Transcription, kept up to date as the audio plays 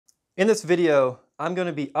In this video, I'm going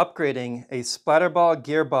to be upgrading a Splatrball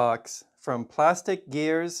gearbox from plastic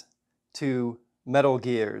gears to metal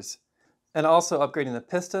gears, and also upgrading the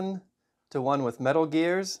piston to one with metal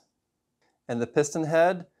gears and the piston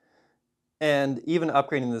head, and even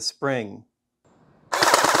upgrading the spring.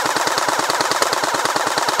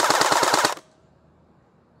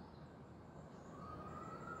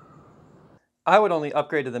 I would only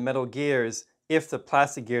upgrade to the metal gears if the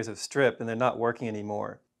plastic gears have stripped and they're not working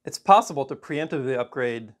anymore. It's possible to preemptively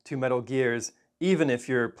upgrade to metal gears even if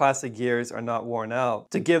your plastic gears are not worn out,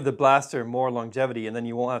 to give the blaster more longevity, and then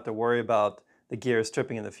you won't have to worry about the gears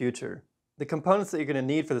stripping in the future. The components that you're going to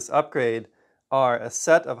need for this upgrade are a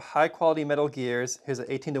set of high quality metal gears. Here's an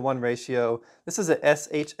 18:1 ratio. This is a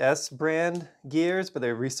SHS brand gears, but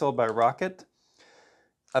they're resold by Rocket.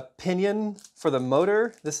 A pinion for the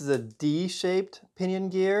motor. This is a D-shaped pinion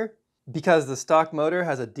gear because the stock motor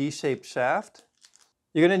has a D-shaped shaft.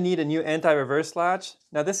 You're going to need a new anti-reverse latch.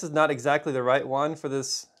 Now this is not exactly the right one for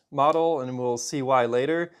this model, and we'll see why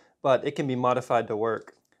later, but it can be modified to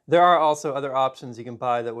work. There are also other options you can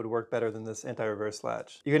buy that would work better than this anti-reverse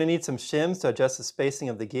latch. You're going to need some shims to adjust the spacing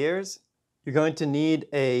of the gears. You're going to need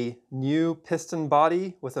a new piston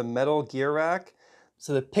body with a metal gear rack.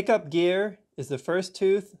 So the pickup gear is the first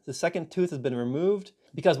tooth. The second tooth has been removed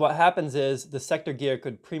because what happens is the sector gear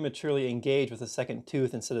could prematurely engage with the second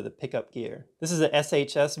tooth instead of the pickup gear. This is a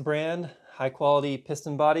SHS brand, high quality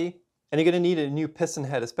piston body. And you're going to need a new piston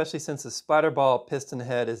head, especially since the Splatrball piston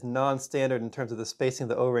head is non-standard in terms of the spacing of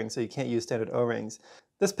the O-ring, so you can't use standard O-rings.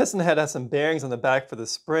 This piston head has some bearings on the back for the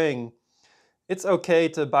spring. It's okay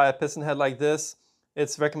to buy a piston head like this.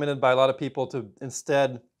 It's recommended by a lot of people to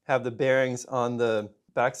instead have the bearings on the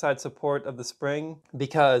backside support of the spring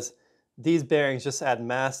because these bearings just add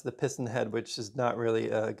mass to the piston head, which is not really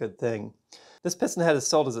a good thing. This piston head is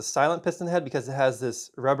sold as a silent piston head because it has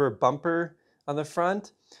this rubber bumper on the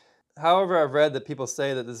front. However, I've read that people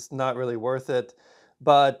say that this is not really worth it,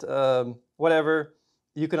 but whatever.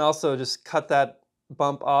 You can also just cut that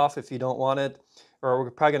bump off if you don't want it, or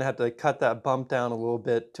we're probably going to have to cut that bump down a little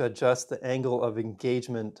bit to adjust the angle of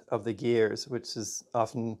engagement of the gears, which is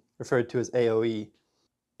often referred to as AOE.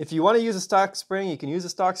 If you want to use a stock spring, you can use a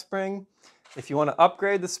stock spring. If you want to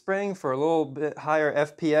upgrade the spring for a little bit higher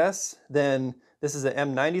FPS, then this is an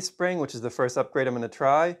M90 spring, which is the first upgrade I'm going to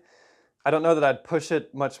try. I don't know that I'd push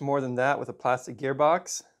it much more than that with a plastic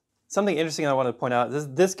gearbox. Something interesting I want to point out,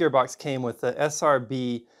 this gearbox came with the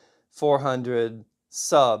SRB400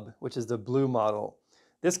 sub, which is the blue model.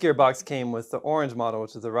 This gearbox came with the orange model,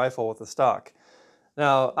 which is the rifle with the stock.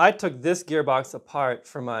 Now, I took this gearbox apart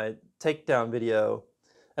for my takedown video,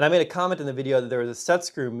 and I made a comment in the video that there was a set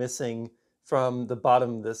screw missing from the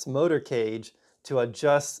bottom of this motor cage to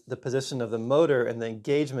adjust the position of the motor and the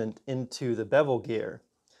engagement into the bevel gear.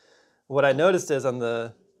 What I noticed is on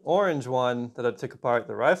the orange one that I took apart,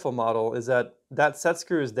 the rifle model, is that that set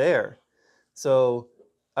screw is there. So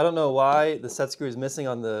I don't know why the set screw is missing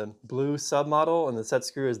on the blue sub model and the set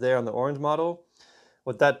screw is there on the orange model.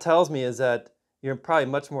 What that tells me is that you're probably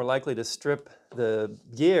much more likely to strip the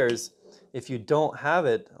gears if you don't have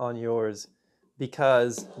it on yours,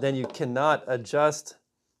 because then you cannot adjust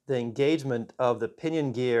the engagement of the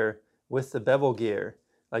pinion gear with the bevel gear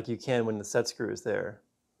like you can when the set screw is there.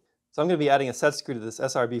 So I'm going to be adding a set screw to this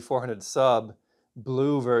SRB400 sub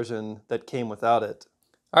blue version that came without it.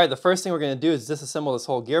 All right, the first thing we're going to do is disassemble this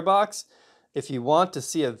whole gearbox. If you want to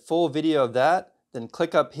see a full video of that, then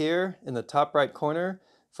click up here in the top right corner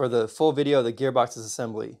for the full video of the gearbox's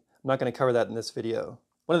assembly. I'm not going to cover that in this video.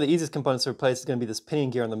 One of the easiest components to replace is going to be this pinion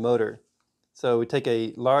gear on the motor. So we take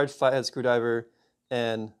a large flathead screwdriver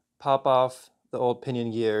and pop off the old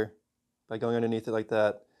pinion gear by going underneath it like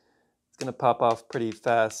that. It's going to pop off pretty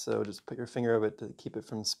fast, so just put your finger over it to keep it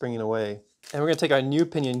from springing away. And we're going to take our new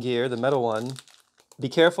pinion gear, the metal one. Be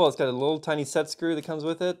careful, it's got a little tiny set screw that comes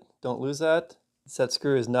with it. Don't lose that. The set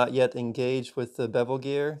screw is not yet engaged with the bevel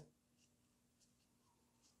gear.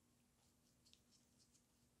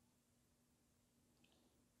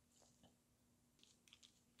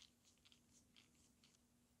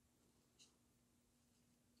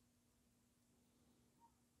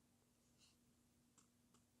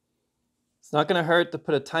 It's not going to hurt to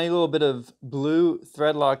put a tiny little bit of blue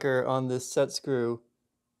thread locker on this set screw.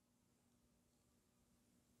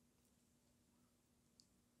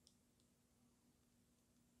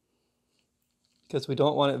 Because we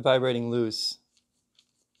don't want it vibrating loose.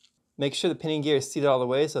 Make sure the pinion gear is seated all the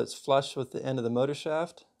way so it's flush with the end of the motor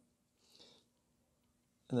shaft.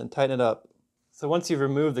 And then tighten it up. So once you've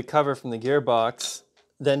removed the cover from the gearbox,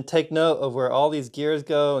 then take note of where all these gears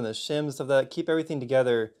go and the shims of that. Keep everything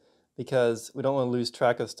together because we don't want to lose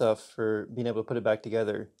track of stuff for being able to put it back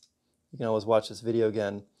together. You can always watch this video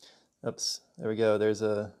again. Oops, there we go. There's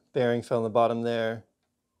a bearing fell in the bottom there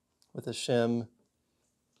with a shim.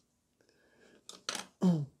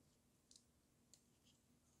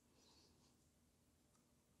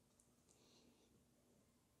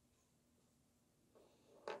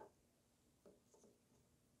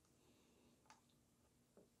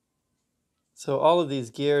 So all of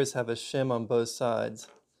these gears have a shim on both sides.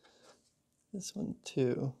 This one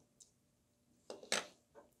too.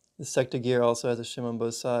 The sector gear also has a shim on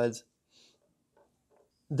both sides.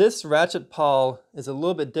 This ratchet pawl is a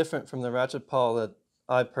little bit different from the ratchet pawl that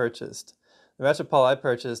I purchased. The ratchet pawl I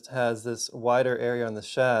purchased has this wider area on the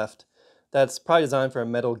shaft that's probably designed for a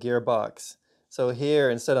metal gearbox. So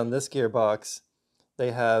here, instead on this gearbox,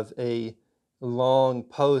 they have a long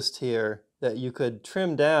post here that you could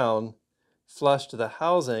trim down flush to the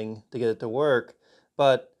housing to get it to work,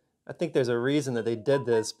 but I think there's a reason that they did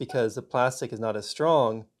this because the plastic is not as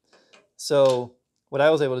strong. So what I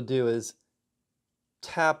was able to do is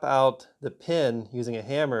tap out the pin using a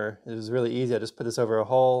hammer. It was really easy. I just put this over a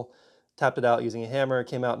hole, tapped it out using a hammer, it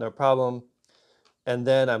came out no problem. And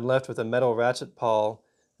then I'm left with a metal ratchet pawl.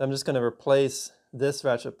 I'm just going to replace this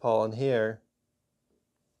ratchet pawl in here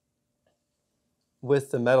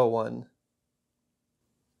with the metal one.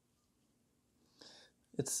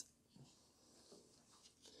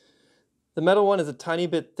 The metal one is a tiny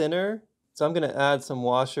bit thinner, so I'm going to add some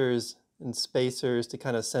washers and spacers to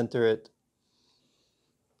kind of center it.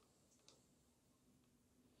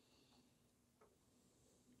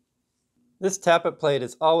 This tappet plate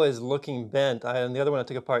is always looking bent, and the other one I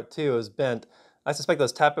took apart too is bent. I suspect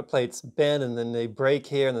those tappet plates bend and then they break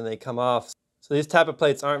here and then they come off. So these tappet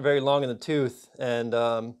plates aren't very long in the tooth and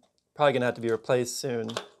probably going to have to be replaced soon.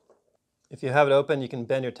 If you have it open, you can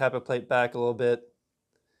bend your tappet plate back a little bit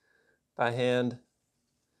by hand.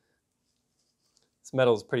 This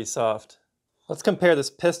metal is pretty soft. Let's compare this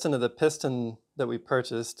piston to the piston that we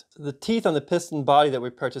purchased. The teeth on the piston body that we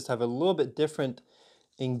purchased have a little bit different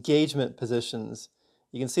engagement positions.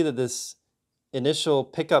 You can see that this initial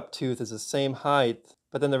pickup tooth is the same height,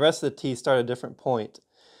 but then the rest of the teeth start at a different point.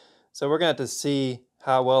 So we're going to have to see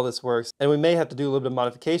how well this works. And we may have to do a little bit of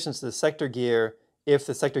modifications to the sector gear if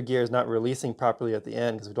the sector gear is not releasing properly at the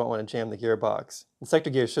end, because we don't want to jam the gearbox. The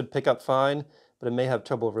sector gear should pick up fine, but it may have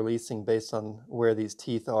trouble releasing based on where these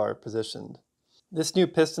teeth are positioned. This new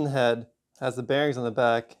piston head has the bearings on the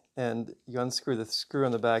back, and you unscrew the screw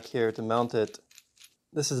on the back here to mount it.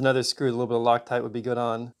 This is another screw a little bit of Loctite would be good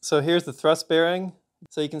on. So here's the thrust bearing.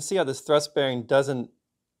 So you can see how this thrust bearing doesn't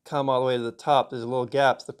come all the way to the top. There's a little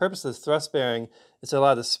gap. So the purpose of this thrust bearing is to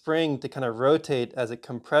allow the spring to kind of rotate as it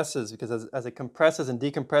compresses, because as it compresses and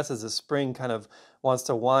decompresses, the spring kind of wants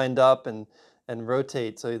to wind up and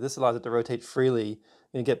rotate. So this allows it to rotate freely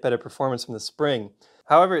and get better performance from the spring.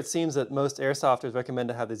 However, it seems that most airsofters recommend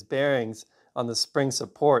to have these bearings on the spring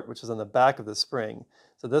support, which is on the back of the spring.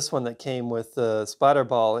 So this one that came with the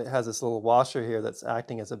Splatrball, it has this little washer here that's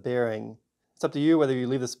acting as a bearing. It's up to you whether you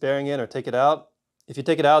leave this bearing in or take it out. If you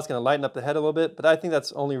take it out, it's going to lighten up the head a little bit, but I think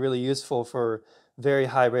that's only really useful for very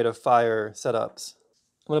high rate of fire setups.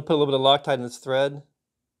 I'm going to put a little bit of Loctite in this thread.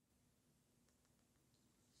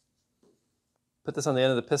 Put this on the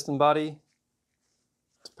end of the piston body.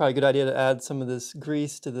 It's probably a good idea to add some of this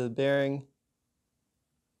grease to the bearing.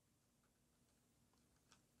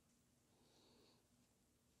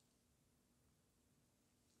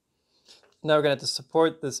 Now we're going to have to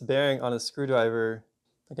support this bearing on a screwdriver,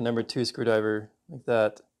 like a number 2 screwdriver, like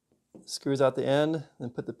that. Screws out the end, then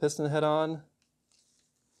put the piston head on,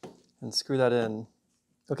 and screw that in.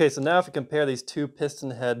 Okay, so now if we compare these two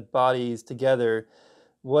piston head bodies together,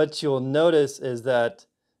 what you'll notice is that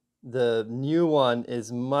the new one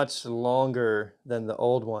is much longer than the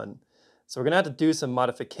old one. So we're going to have to do some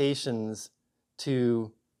modifications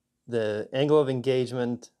to the angle of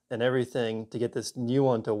engagement and everything to get this new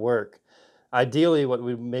one to work. Ideally, what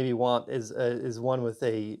we maybe want is one with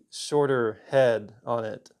a shorter head on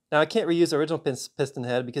it. Now, I can't reuse the original piston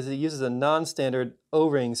head because it uses a non-standard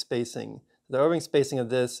O-ring spacing. The O-ring spacing of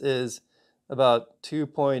this is about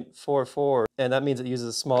 2.44, and that means it uses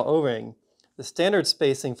a small O-ring. The standard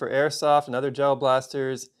spacing for airsoft and other gel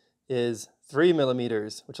blasters is 3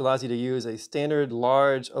 millimeters, which allows you to use a standard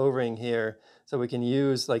large O-ring here. So we can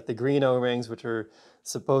use like the green O-rings, which are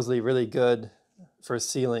supposedly really good for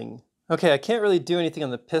sealing. Okay, I can't really do anything on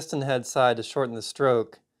the piston head side to shorten the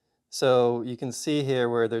stroke. So you can see here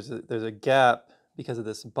where there's a gap because of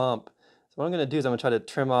this bump. So what I'm going to do is I'm going to try to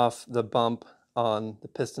trim off the bump on the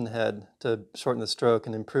piston head to shorten the stroke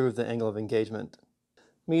and improve the angle of engagement.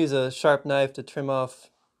 Let me use a sharp knife to trim off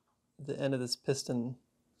the end of this piston.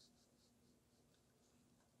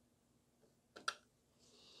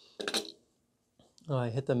 Oh, I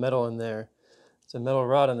hit the metal in there. It's a metal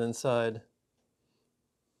rod on the inside.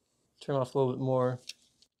 Turn off a little bit more.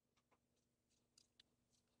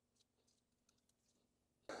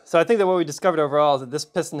 So I think that what we discovered overall is that this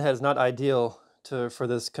piston head is not ideal for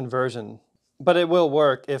this conversion, but it will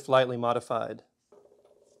work if lightly modified.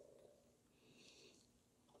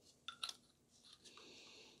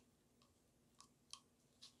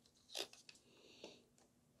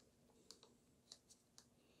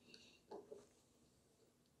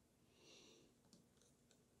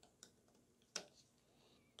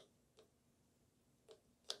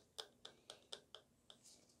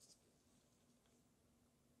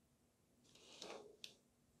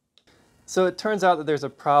 So it turns out that there's a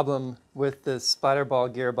problem with this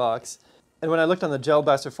Splatrball gearbox. And when I looked on the Gel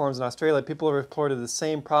Blaster forums in Australia, people reported the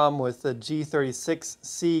same problem with the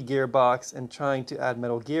G36C gearbox and trying to add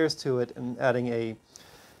metal gears to it and adding a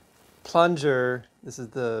plunger. This is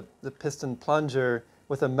the piston plunger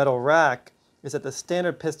with a metal rack. Is that the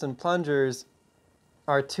standard piston plungers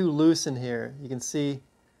are too loose in here. You can see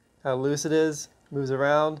how loose it is, moves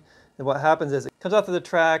around. And what happens is it comes off of the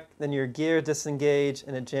track, then your gear disengage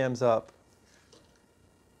and it jams up.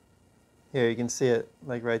 Here, you can see it,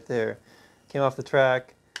 like right there. Came off the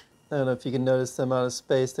track. I don't know if you can notice the amount of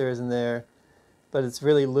space there is in there, but it's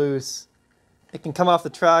really loose. It can come off the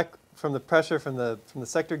track from the pressure from the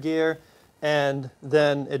sector gear, and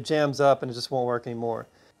then it jams up and it just won't work anymore.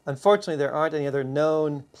 Unfortunately, there aren't any other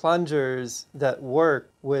known plungers that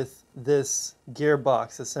work with this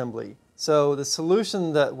gearbox assembly. So the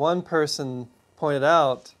solution that one person pointed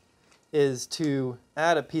out is to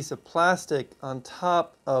add a piece of plastic on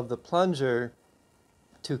top of the plunger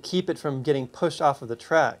to keep it from getting pushed off of the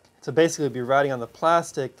track. So basically it'd be riding on the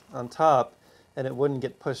plastic on top and it wouldn't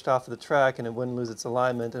get pushed off of the track and it wouldn't lose its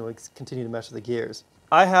alignment and would continue to mesh with the gears.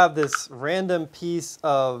 I have this random piece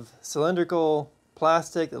of cylindrical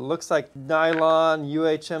plastic that looks like nylon,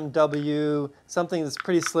 UHMW, something that's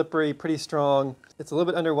pretty slippery, pretty strong. It's a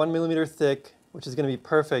little bit under 1 millimeter thick, which is going to be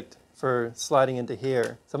perfect for sliding into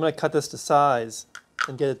here. So I'm going to cut this to size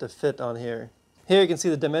and get it to fit on here. Here you can see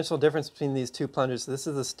the dimensional difference between these two plungers. So this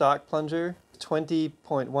is the stock plunger,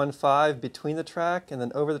 20.15 between the track, and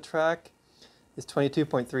then over the track is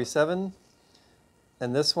 22.37.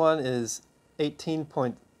 And this one is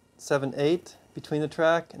 18.78 between the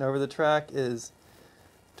track, and over the track is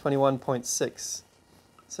 21.6.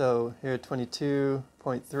 So here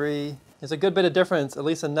 22.3. There's a good bit of difference, at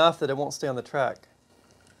least enough that it won't stay on the track.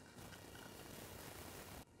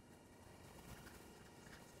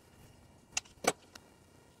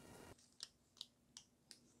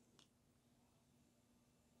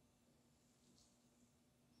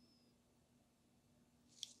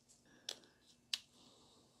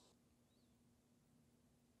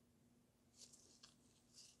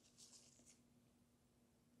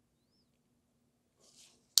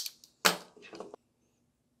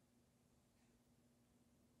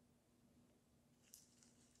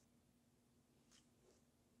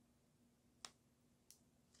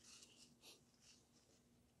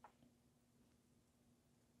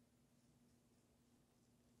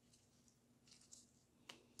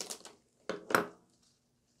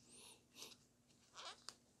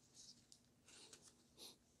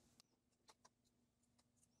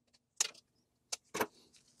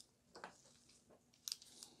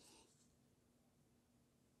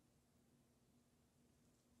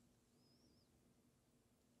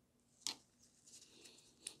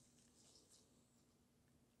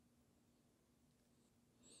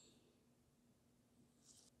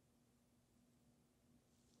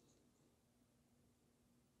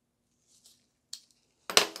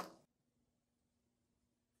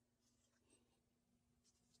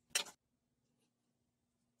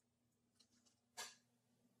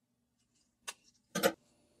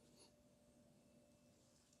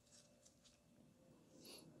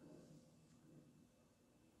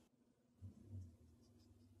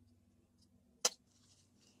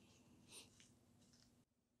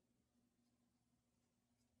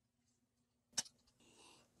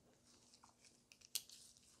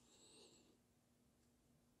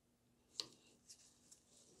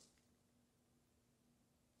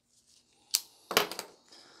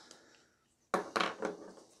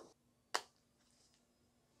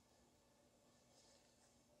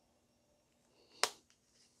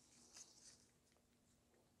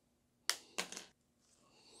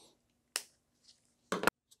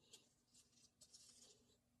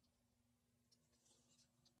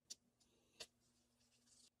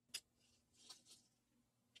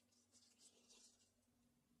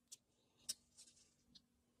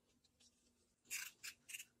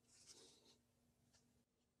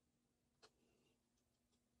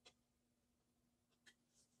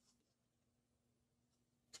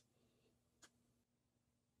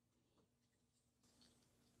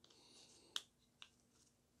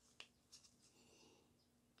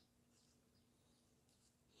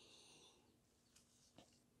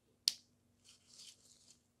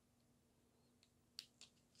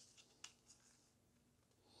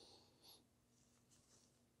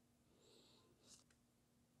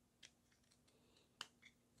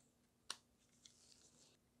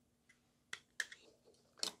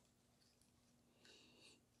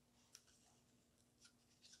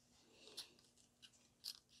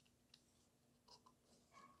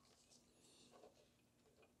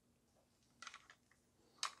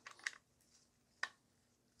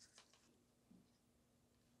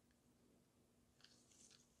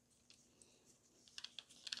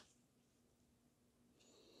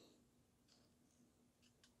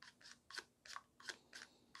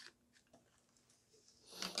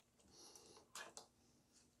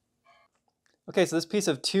 Okay, so this piece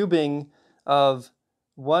of tubing of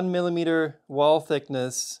 1 millimeter wall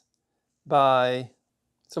thickness by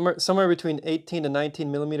somewhere between 18 to 19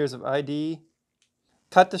 millimeters of ID,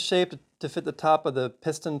 cut the shape to fit the top of the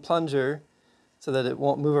piston plunger so that it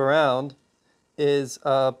won't move around, is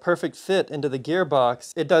a perfect fit into the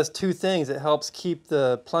gearbox. It does two things. It helps keep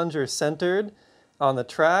the plunger centered on the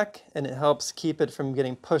track, and it helps keep it from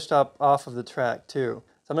getting pushed up off of the track too.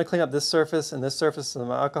 So I'm going to clean up this surface and this surface with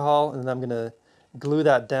some alcohol, and then I'm going to glue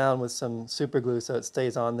that down with some super glue so it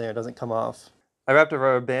stays on there, it doesn't come off. I wrapped a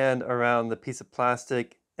rubber band around the piece of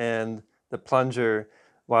plastic and the plunger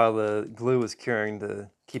while the glue was curing to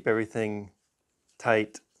keep everything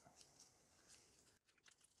tight.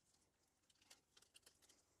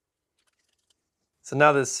 So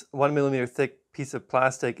now this 1 millimeter thick piece of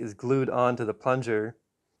plastic is glued onto the plunger.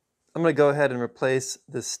 I'm going to go ahead and replace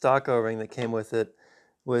this stock O-ring that came with it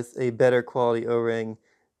with a better quality O-ring.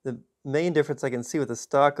 The main difference I can see with the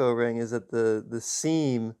stock O-ring is that the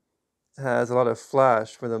seam has a lot of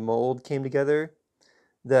flash where the mold came together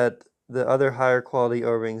that the other higher quality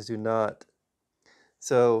O-rings do not.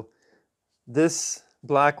 So this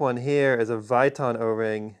black one here is a Viton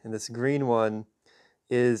O-ring, and this green one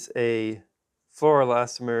is a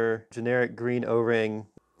fluoroelastomer generic green O-ring.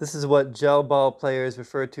 This is what gel ball players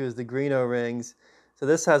refer to as the green O-rings. So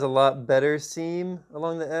this has a lot better seam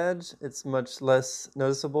along the edge. It's much less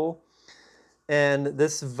noticeable. And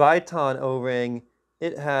this Viton O-ring,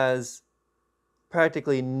 it has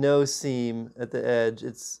practically no seam at the edge.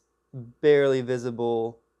 It's barely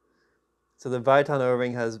visible. So the Viton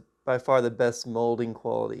O-ring has by far the best molding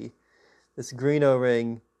quality. This green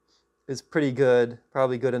O-ring is pretty good,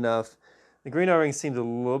 probably good enough. The green O-ring seems a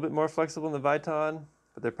little bit more flexible than the Viton,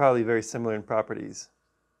 but they're probably very similar in properties.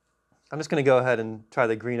 I'm just going to go ahead and try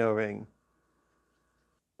the green O-ring.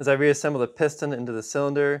 As I reassemble the piston into the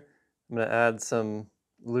cylinder, I'm going to add some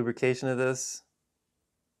lubrication to this.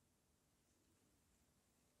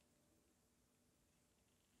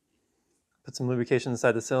 Put some lubrication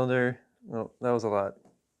inside the cylinder. Oh, that was a lot.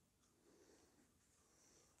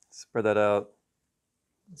 Spread that out.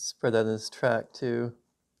 Spread that in this track too.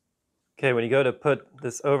 Okay, when you go to put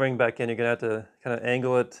this O-ring back in, you're going to have to kind of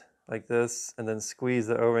angle it like this and then squeeze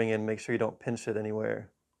the O-ring in, make sure you don't pinch it anywhere.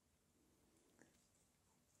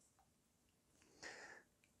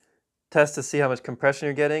 Test to see how much compression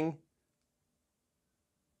you're getting.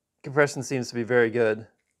 Compression seems to be very good.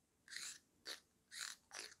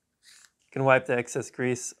 You can wipe the excess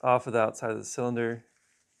grease off of the outside of the cylinder.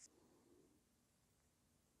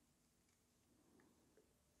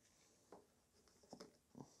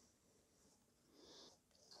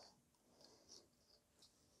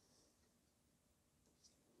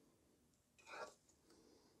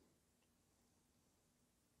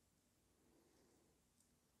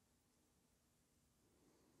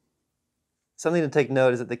 Something to take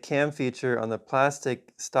note is that the cam feature on the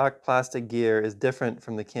stock plastic gear is different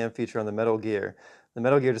from the cam feature on the metal gear. The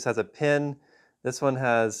metal gear just has a pin. This one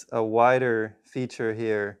has a wider feature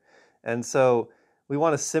here. And so we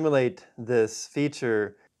want to simulate this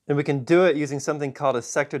feature, and we can do it using something called a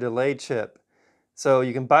sector delay chip. So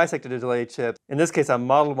you can buy sector delay chips. In this case, I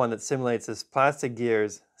modeled one that simulates this plastic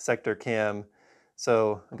gear's sector cam.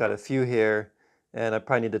 So I've got a few here, and I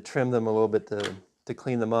probably need to trim them a little bit to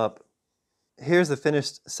clean them up. Here's the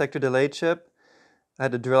finished sector delay chip. I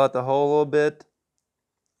had to drill out the hole a little bit,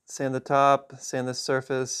 sand the top, sand the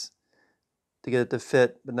surface to get it to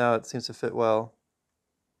fit, but now it seems to fit well.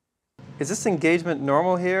 Is this engagement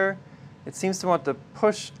normal here? It seems to want to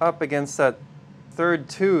push up against that third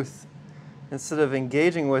tooth instead of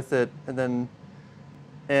engaging with it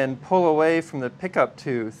and pull away from the pickup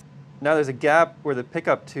tooth. Now there's a gap where the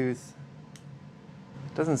pickup tooth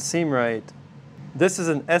doesn't seem right. This is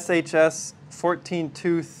an SHS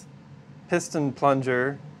 14-tooth piston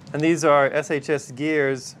plunger, and these are SHS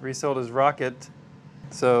gears resold as rocket.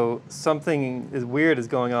 So something weird is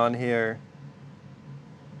going on here.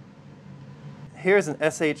 Here's an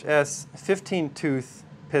SHS 15-tooth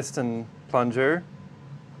piston plunger,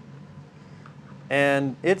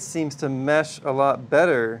 and it seems to mesh a lot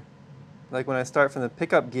better. Like when I start from the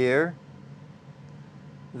pickup gear,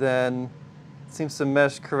 then it seems to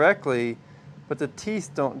mesh correctly, but the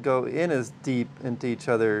teeth don't go in as deep into each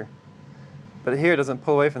other. But here it doesn't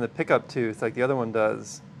pull away from the pickup tooth like the other one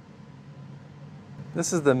does.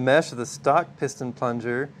 This is the mesh of the stock piston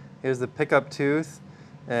plunger. Here's the pickup tooth,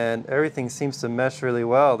 and everything seems to mesh really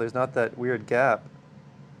well. There's not that weird gap.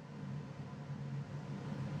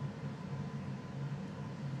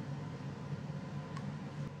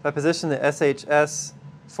 If I position the SHS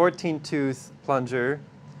 14-tooth plunger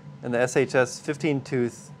and the SHS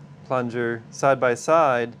 15-tooth plunger side by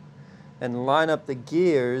side and line up the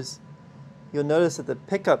gears, you'll notice that the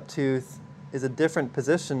pickup tooth is a different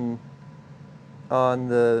position on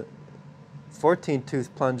the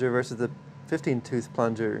 14-tooth plunger versus the 15-tooth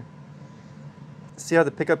plunger. See how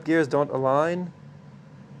the pickup gears don't align?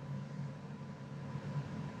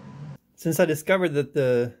 Since I discovered that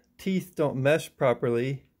the teeth don't mesh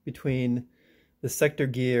properly between the sector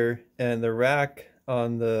gear and the rack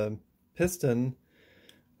on the piston,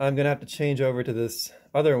 I'm going to have to change over to this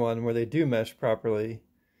other one where they do mesh properly.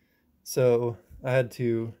 So I had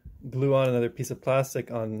to glue on another piece of plastic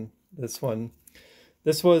on this one.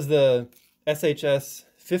 This was the SHS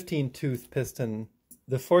 15-tooth piston.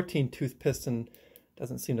 The 14-tooth piston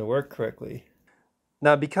doesn't seem to work correctly.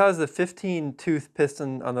 Now, because the 15-tooth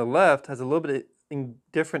piston on the left has a little bit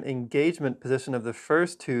different engagement position of the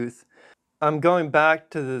first tooth, I'm going back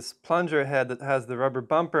to this plunger head that has the rubber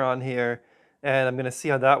bumper on here, and I'm going to see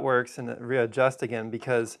how that works and readjust again,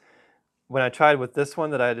 because when I tried with this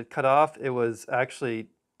one that I had cut off, it was actually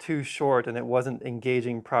too short and it wasn't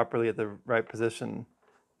engaging properly at the right position.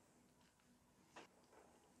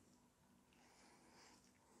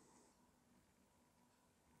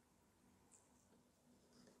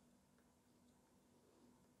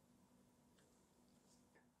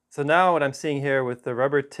 So now what I'm seeing here with the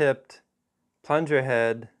rubber-tipped plunger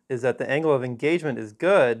head is that the angle of engagement is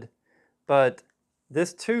good, but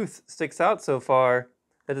this tooth sticks out so far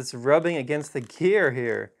that it's rubbing against the gear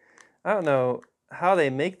here. I don't know how they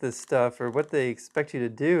make this stuff or what they expect you to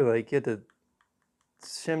do, like you have to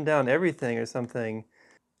shim down everything or something.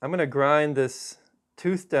 I'm going to grind this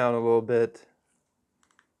tooth down a little bit.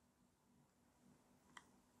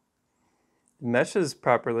 It meshes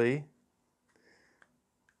properly.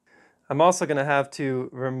 I'm also going to have to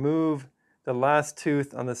remove the last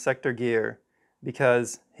tooth on the sector gear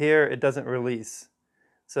because here it doesn't release.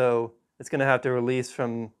 So it's going to have to release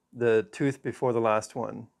from the tooth before the last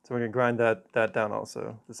one. So we're going to grind that down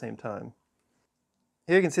also at the same time.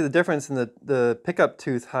 Here you can see the difference in the pickup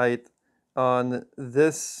tooth height on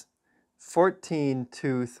this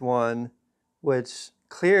 14-tooth one, which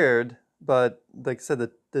cleared, but like I said,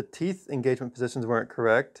 the teeth engagement positions weren't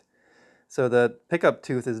correct. So the pickup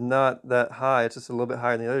tooth is not that high, it's just a little bit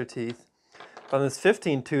higher than the other teeth. On this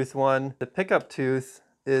 15-tooth one, the pickup tooth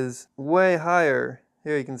is way higher.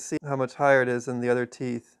 Here you can see how much higher it is than the other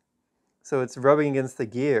teeth. So it's rubbing against the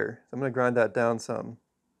gear. So I'm going to grind that down some.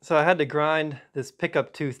 So I had to grind this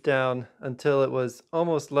pickup tooth down until it was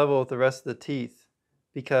almost level with the rest of the teeth,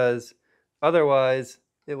 because otherwise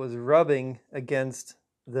it was rubbing against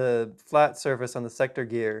the flat surface on the sector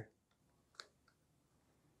gear.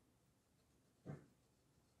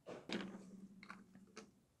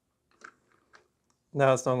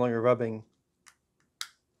 Now it's no longer rubbing.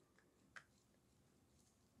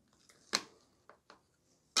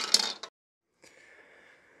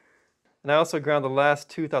 And I also ground the last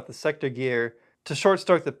tooth out the sector gear to short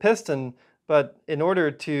stroke the piston, but in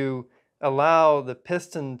order to allow the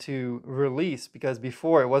piston to release, because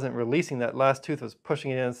before it wasn't releasing, that last tooth was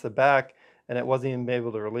pushing it against the back and it wasn't even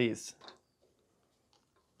able to release.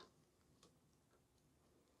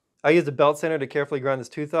 I used a belt sander to carefully grind this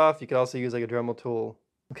tooth off. You could also use like a Dremel tool.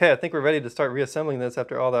 Okay, I think we're ready to start reassembling this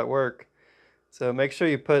after all that work. So make sure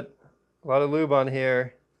you put a lot of lube on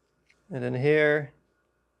here and in here.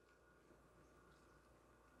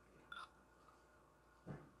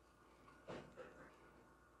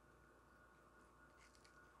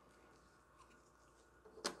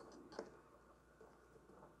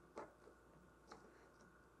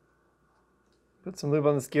 Put some lube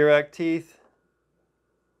on this gear rack teeth.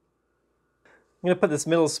 I'm going to put this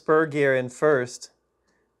middle spur gear in first.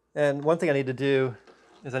 And one thing I need to do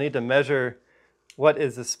is I need to measure what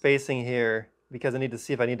is the spacing here, because I need to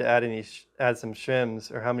see if I need to add some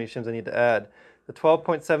shims or how many shims I need to add. The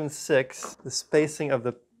 12.76, the spacing of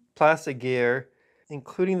the plastic gear,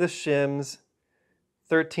 including the shims,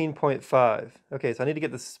 13.5. Okay, so I need to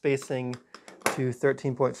get the spacing to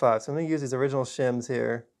 13.5. So I'm going to use these original shims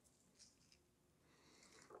here.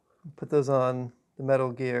 Put those on the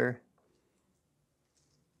metal gear.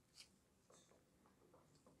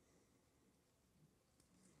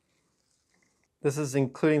 This is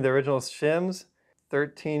including the original shims,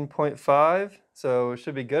 13.5, so it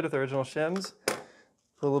should be good with the original shims. Put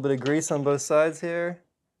a little bit of grease on both sides here,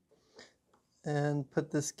 and put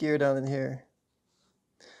this gear down in here.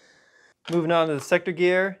 Moving on to the sector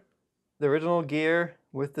gear, the original gear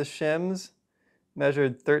with the shims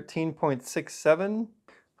measured 13.67. I'm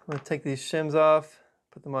going to take these shims off,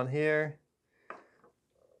 put them on here.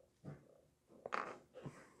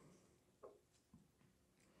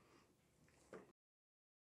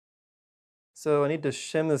 So I need to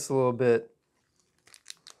shim this a little bit.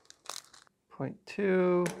 0.2.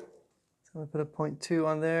 So I'm going to put a 0.2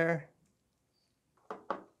 on there.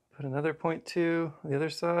 Put another 0.2 on the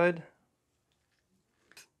other side.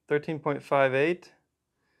 13.58,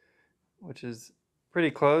 which is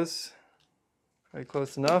pretty close. Pretty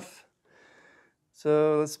close enough.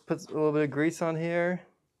 So let's put a little bit of grease on here.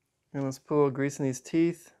 And let's put a little grease in these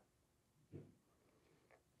teeth.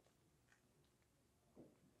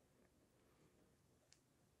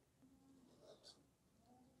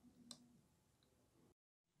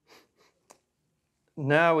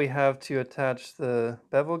 Now we have to attach the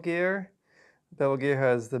bevel gear. The bevel gear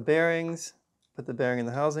has the bearings. Put the bearing in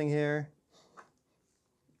the housing here.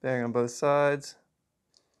 Bearing on both sides.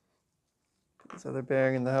 Put this other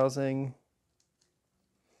bearing in the housing.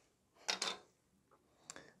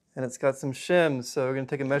 And it's got some shims, so we're going to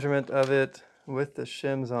take a measurement of it with the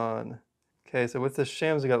shims on. Okay, so with the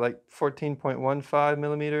shims we got like 14.15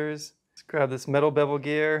 millimeters. Let's grab this metal bevel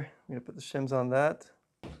gear. I'm going to put the shims on that.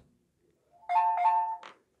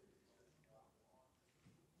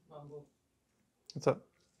 What's up?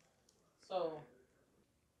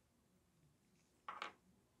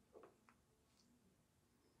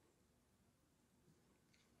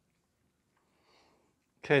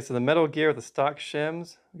 Okay, so the metal gear with the stock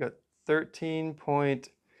shims, we got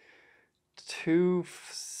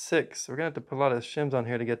 13.26. We're gonna have to put a lot of shims on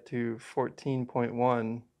here to get to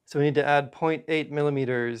 14.1. So we need to add 0.8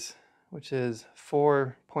 millimeters, which is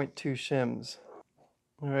 4.2 shims.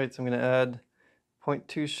 All right, so I'm gonna add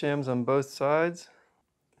 0.2 shims on both sides.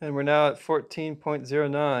 And we're now at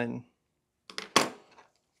 14.09. Have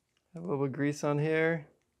a little bit of grease on here.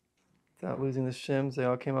 Without losing the shims, they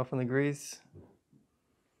all came off on the grease.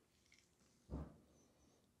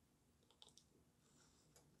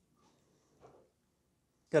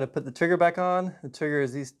 Got to put the trigger back on. The trigger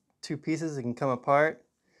is these two pieces that can come apart.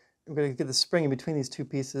 We're going to get the spring in between these two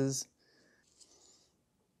pieces.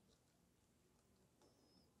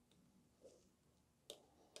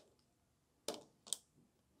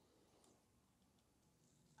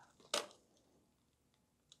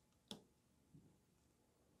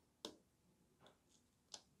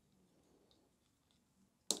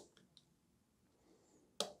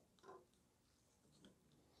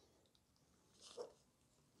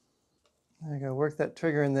 I gotta work that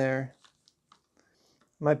trigger in there.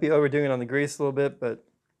 Might be overdoing it on the grease a little bit, but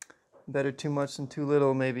better too much than too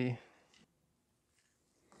little maybe.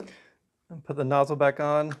 And put the nozzle back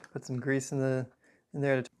on, put some grease in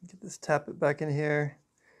there to get this tappet back in here.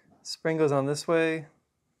 Spring goes on this way.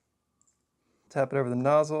 Tap it over the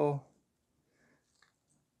nozzle.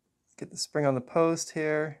 Get the spring on the post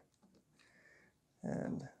here.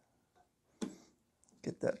 And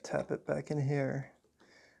get that tappet back in here.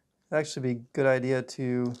 It'd actually be a good idea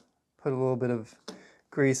to put a little bit of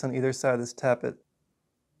grease on either side of this tappet.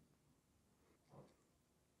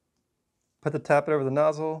 Put the tappet over the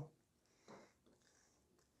nozzle.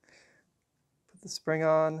 Put the spring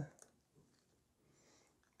on.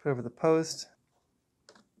 Put it over the post.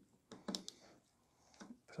 Put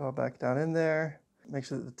it all back down in there. Make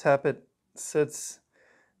sure that the tappet sits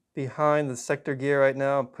behind the sector gear right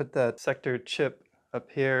now. Put that sector chip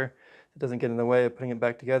up here. It doesn't get in the way of putting it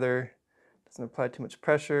back together. Doesn't apply too much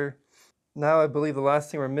pressure. Now I believe the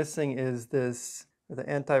last thing we're missing is this, the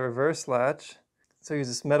anti-reverse latch. So use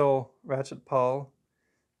this metal ratchet pawl,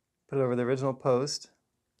 put it over the original post,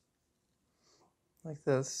 like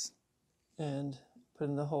this, and put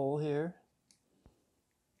in the hole here.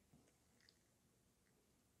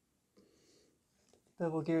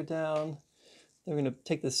 Bevel gear down. Then we're going to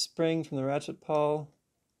take the spring from the ratchet pawl,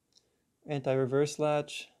 anti-reverse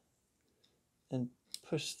latch, and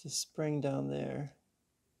push the spring down there.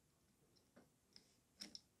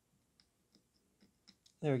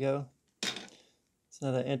 There we go. So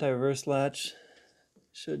now that anti-reverse latch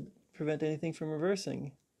should prevent anything from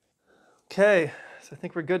reversing. Okay, so I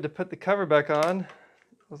think we're good to put the cover back on.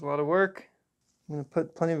 That was a lot of work. I'm going to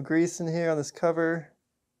put plenty of grease in here on this cover.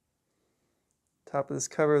 Top of this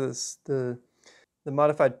cover, the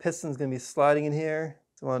modified piston is going to be sliding in here.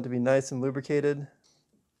 So I want it to be nice and lubricated.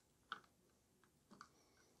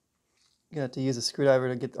 You're going to have to use a screwdriver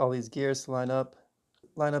to get all these gears to line up.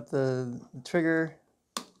 Line up the trigger.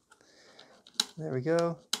 There we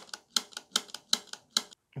go.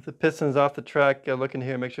 If the piston is off the track, look in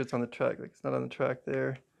here and make sure it's on the track. Like it's not on the track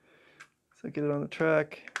there. So get it on the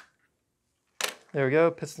track. There we go,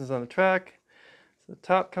 piston's on the track. So the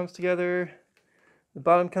top comes together, the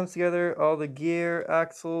bottom comes together, all the gear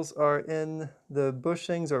axles are in the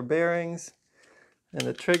bushings or bearings, and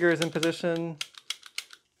the trigger is in position.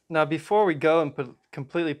 Now before we go and put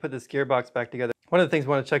completely put this gearbox back together. One of the things we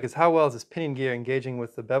want to check is how well is this pinion gear engaging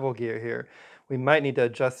with the bevel gear here. We might need to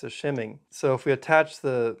adjust the shimming. So if we attach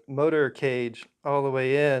the motor cage all the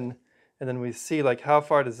way in, and then we see like how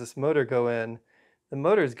far does this motor go in, the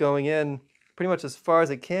motor is going in pretty much as far as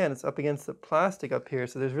it can. It's up against the plastic up here,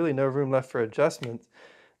 so there's really no room left for adjustment.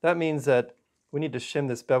 That means that we need to shim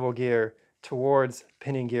this bevel gear towards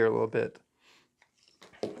pinion gear a little bit.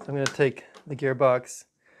 So I'm going to take the gearbox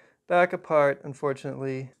back apart,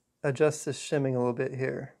 unfortunately, adjust this shimming a little bit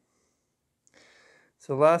here.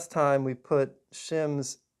 So last time we put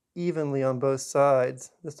shims evenly on both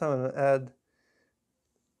sides. This time I'm going to add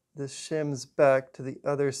the shims back to the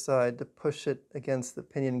other side to push it against the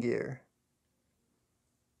pinion gear.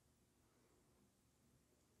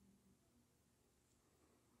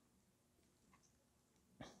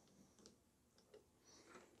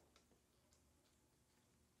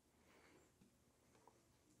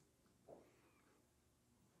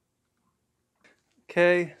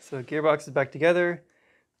 Okay, so gearbox is back together.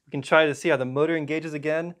 We can try to see how the motor engages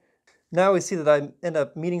again. Now we see that I end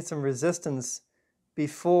up meeting some resistance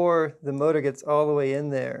before the motor gets all the way in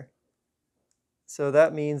there. So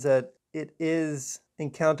that means that it is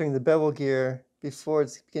encountering the bevel gear before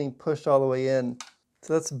it's getting pushed all the way in.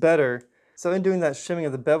 So that's better. So in doing that shimming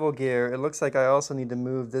of the bevel gear, it looks like I also need to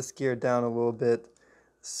move this gear down a little bit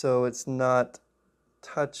so it's not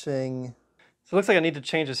touching. So it looks like I need to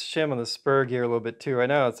change the shim on the spur gear a little bit too. Right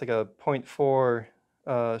now it's like a 0.4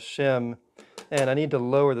 shim, and I need to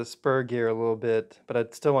lower the spur gear a little bit, but I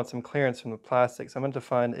still want some clearance from the plastic. So I'm going to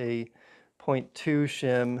find a 0.2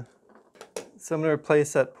 shim. So I'm going to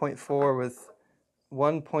replace that 0.4 with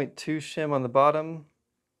 1.2 shim on the bottom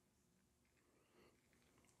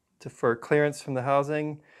for clearance from the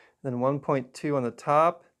housing, then 1.2 on the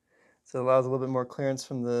top, so it allows a little bit more clearance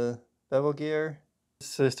from the bevel gear.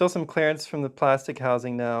 So there's still some clearance from the plastic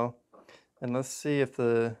housing now, and let's see if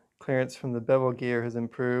the clearance from the bevel gear has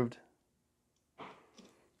improved,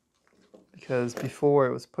 because before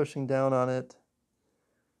it was pushing down on it.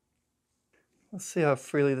 Let's see how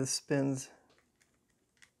freely this spins.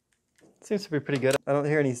 It seems to be pretty good. I don't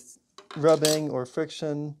hear any rubbing or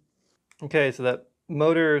friction. Okay, so that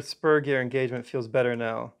motor spur gear engagement feels better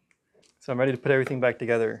now. So I'm ready to put everything back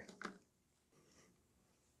together.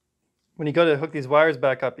 When you go to hook these wires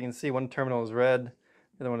back up, you can see one terminal is red,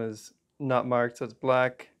 the other one is not marked, so it's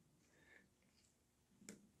black.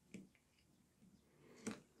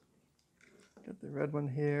 Got the red one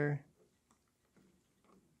here.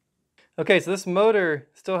 Okay, so this motor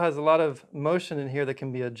still has a lot of motion in here that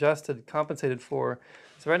can be adjusted, compensated for.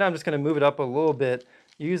 So right now I'm just going to move it up a little bit.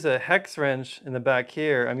 Use a hex wrench in the back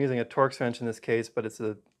here. I'm using a Torx wrench in this case, but it's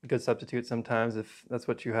a good substitute sometimes if that's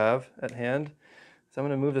what you have at hand. So I'm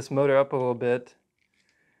going to move this motor up a little bit.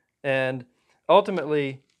 And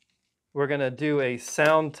ultimately, we're going to do a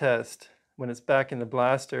sound test when it's back in the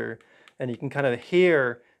blaster. And you can kind of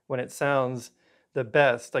hear when it sounds the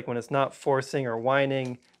best, like when it's not forcing or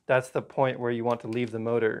whining. That's the point where you want to leave the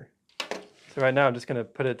motor. So right now I'm just going to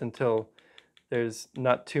put it until there's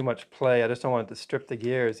not too much play. I just don't want it to strip the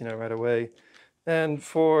gears, right away. And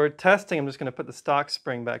for testing, I'm just going to put the stock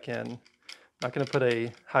spring back in. I'm not going to put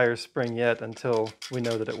a higher spring yet until we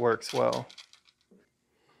know that it works well.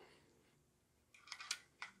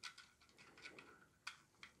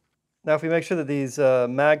 Now if we make sure that these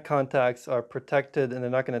mag contacts are protected and they're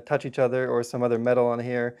not going to touch each other or some other metal on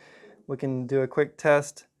here, we can do a quick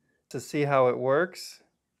test to see how it works.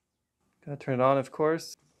 Gonna turn it on, of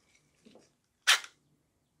course.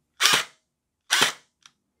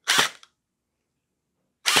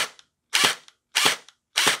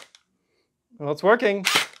 Well, it's working.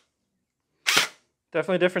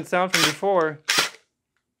 Definitely a different sound from before.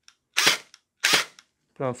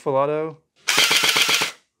 Put on full auto.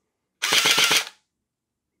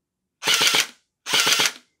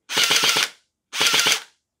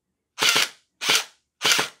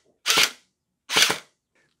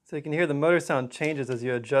 So you can hear the motor sound changes as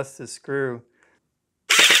you adjust the screw.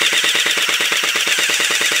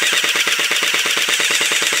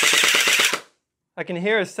 I can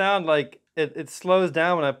hear a sound like it slows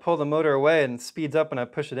down when I pull the motor away and speeds up when I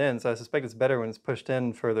push it in, so I suspect it's better when it's pushed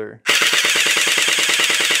in further.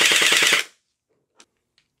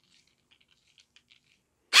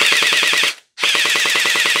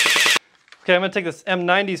 Okay, I'm going to take this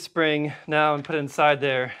M90 spring now and put it inside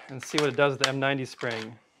there and see what it does with the M90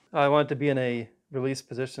 spring. I want it to be in a release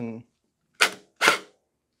position.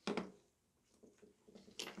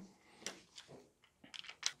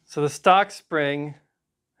 So the stock spring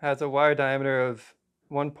has a wire diameter of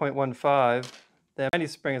 1.15. The M90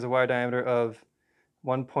 spring has a wire diameter of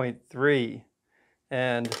 1.3.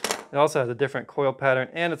 And it also has a different coil pattern,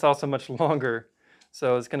 and it's also much longer.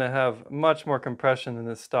 So it's going to have much more compression than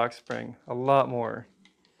this stock spring, a lot more.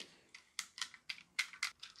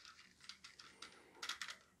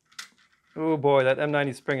 Oh boy, that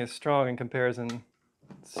M90 spring is strong in comparison.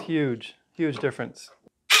 It's huge, huge difference.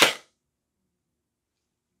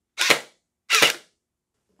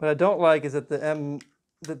 What I don't like is that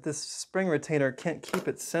this spring retainer can't keep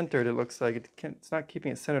it centered. It looks like it's not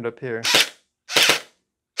keeping it centered up here.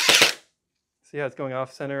 See how it's going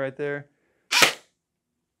off center right there?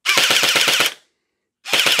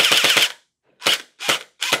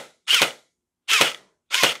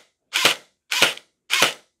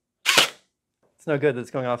 It's no good that it's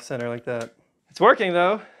going off center like that. It's working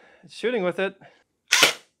though. It's shooting with it.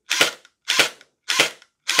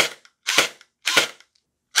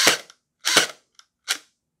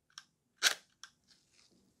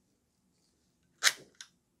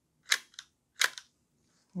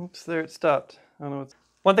 Oops, there it stopped. I don't know what's...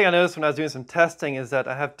 One thing I noticed when I was doing some testing is that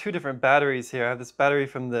I have two different batteries here. I have this battery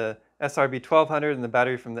from the SRB1200 and the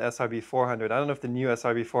battery from the SRB400. I don't know if the new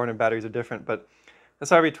SRB400 batteries are different, but the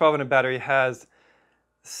SRB1200 battery has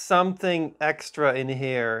something extra in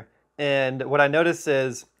here. And what I noticed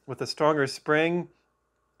is with a stronger spring,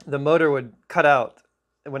 the motor would cut out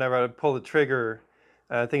whenever I would pull the trigger.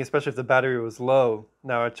 I think especially if the battery was low.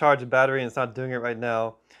 Now I charged the battery and it's not doing it right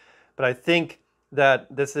now, but I think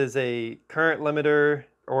that this is a current limiter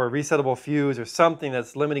or a resettable fuse or something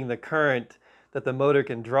that's limiting the current that the motor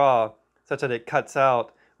can draw such that it cuts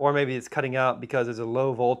out, or maybe it's cutting out because there's a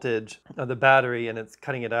low voltage of the battery and it's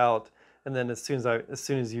cutting it out, and then as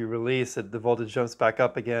soon as you release it, the voltage jumps back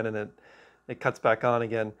up again and it cuts back on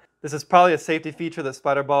again. This is probably a safety feature that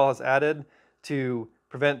Splatrball has added to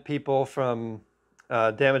prevent people from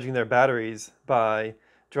damaging their batteries by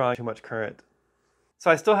drawing too much current. So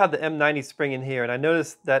I still have the M90 spring in here, and I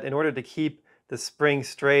noticed that in order to keep the spring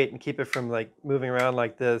straight and keep it from like moving around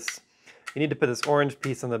like this, you need to put this orange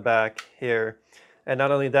piece on the back here. And not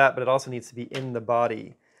only that, but it also needs to be in the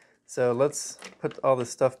body. So let's put all this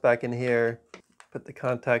stuff back in here, put the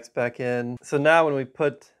contacts back in. So now when we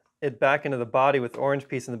put it back into the body with the orange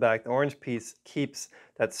piece in the back, the orange piece keeps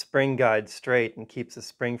that spring guide straight and keeps the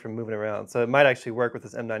spring from moving around. So it might actually work with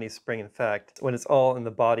this M90 spring, in fact, when it's all in the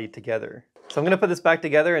body together. So I'm going to put this back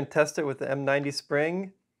together and test it with the M90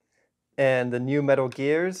 spring and the new metal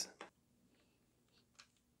gears.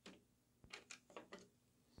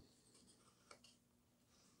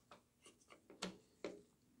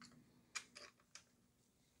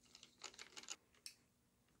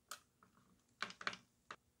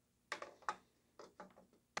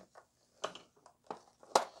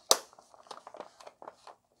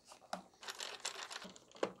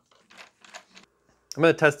 I'm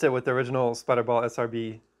going to test it with the original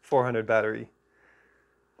Splatrball SRB400 battery.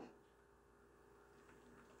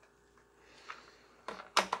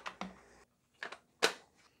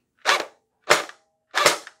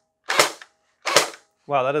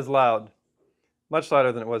 Wow, that is loud. Much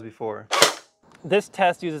louder than it was before. This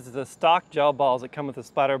test uses the stock gel balls that come with the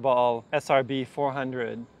Splatrball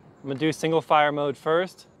SRB400. I'm going to do single fire mode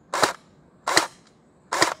first.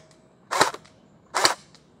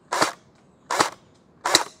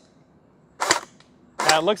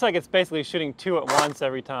 Now it looks like it's basically shooting two at once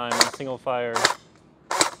every time in single fire.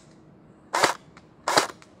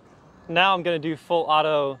 Now I'm going to do full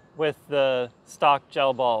auto with the stock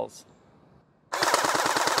gel balls.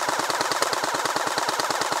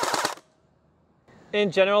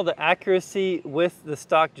 In general, the accuracy with the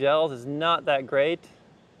stock gels is not that great.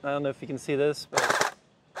 I don't know if you can see this, but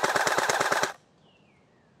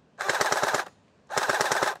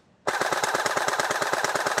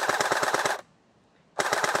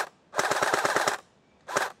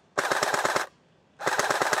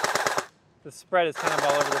the spread is kind of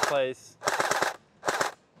all over the place.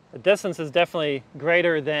 The distance is definitely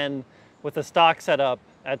greater than with the stock setup.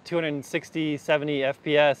 At 260, 70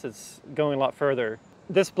 FPS, it's going a lot further.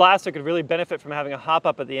 This blaster could really benefit from having a hop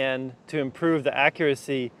up at the end to improve the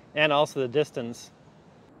accuracy and also the distance.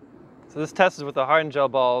 So this test is with the hardened gel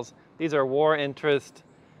balls. These are War Interest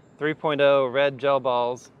 3.0 red gel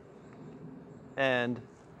balls. And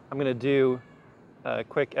I'm going to do a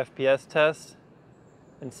quick FPS test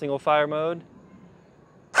in single fire mode.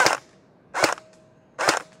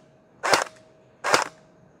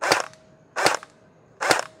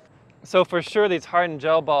 So for sure these hardened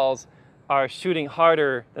gel balls are shooting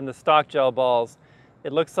harder than the stock gel balls.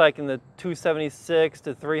 It looks like in the 276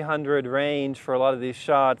 to 300 range for a lot of these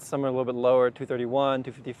shots. Some are a little bit lower, 231,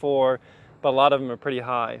 254, but a lot of them are pretty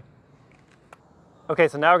high. Okay,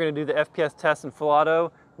 so now we're going to do the FPS test in full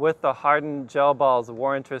auto with the hardened gel balls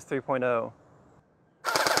War-Interest 3.0.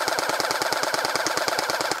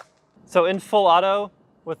 So in full auto,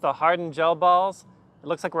 with the hardened gel balls, it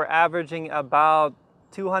looks like we're averaging about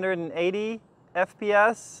 280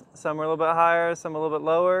 FPS. Some are a little bit higher, some a little bit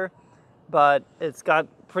lower, but it's got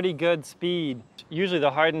pretty good speed. Usually the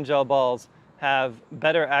hardened gel balls have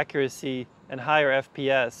better accuracy and higher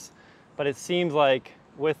FPS, but it seems like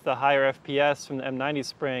with the higher FPS from the M90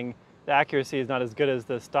 spring, the accuracy is not as good as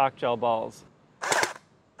the stock gel balls.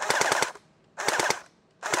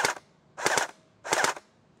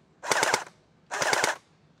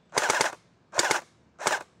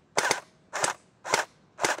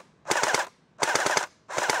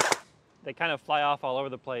 They kind of fly off all over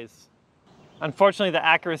the place. Unfortunately, the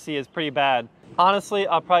accuracy is pretty bad. Honestly,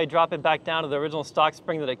 I'll probably drop it back down to the original stock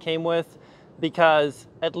spring that it came with, because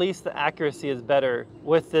at least the accuracy is better.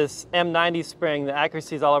 With this M90 spring, the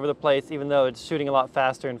accuracy is all over the place, even though it's shooting a lot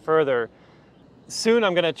faster and further. Soon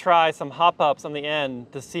I'm gonna try some hop-ups on the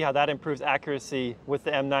end to see how that improves accuracy with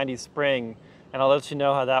the M90 spring, and I'll let you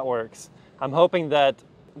know how that works. I'm hoping that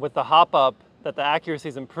with the hop-up, that the accuracy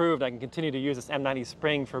is improved, I can continue to use this M90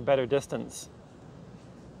 spring for better distance.